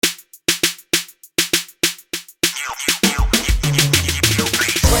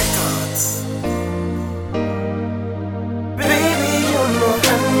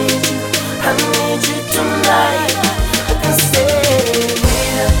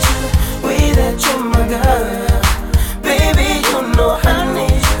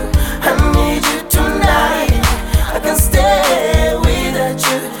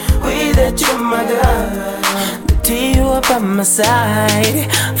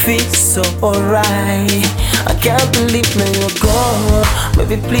feels so alright. I can't believe now you're gone.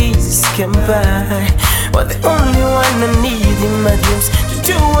 Maybe please come by. You're the only one I need in my dreams to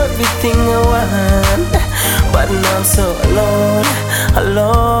do everything I want. But now I'm so alone,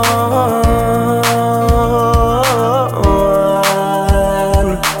 alone.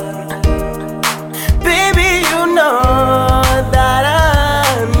 Baby, you know that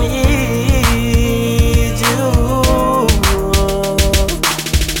I need you.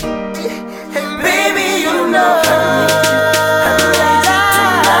 Baby, you know I need you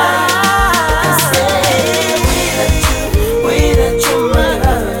tonight. I stay without you, my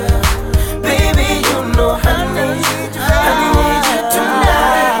love. Baby, you know I need you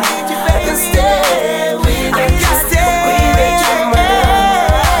tonight. I can stay without you, my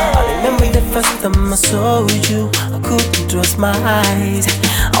love. I remember the first time I saw you, I couldn't trust my eyes.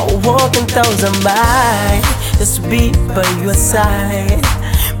 I would walk 1,000 miles just to be by your side.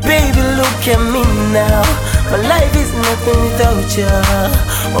 Baby, look at me now. My life is nothing without you.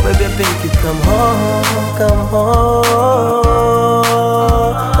 Oh baby, baby, come home, come home.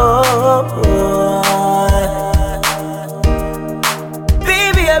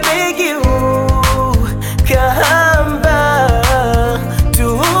 Baby, I beg you, come back to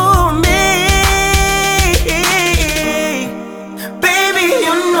me. Baby,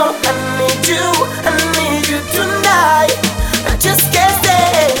 you know I need you tonight. I just can't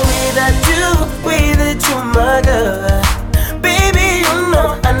stay without you, my girl. Baby, you know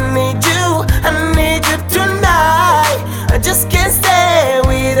I need you tonight. I just can't stay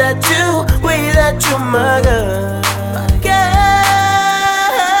without you, my girl.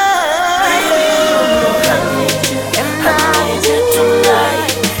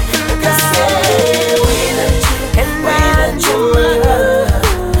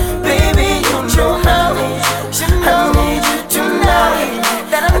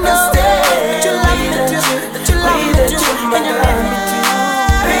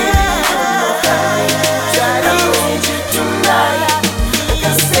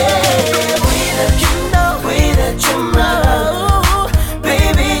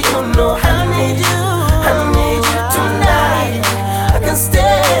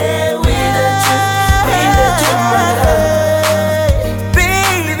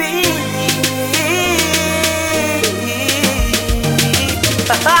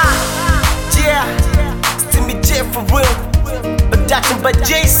 Yeah, it's me J for real, production by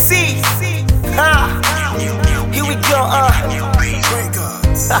JC. Here we go.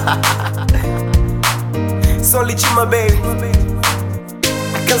 It's only you, my baby.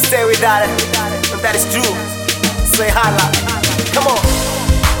 I can't stay without it. But that is true. Say holla. Come on.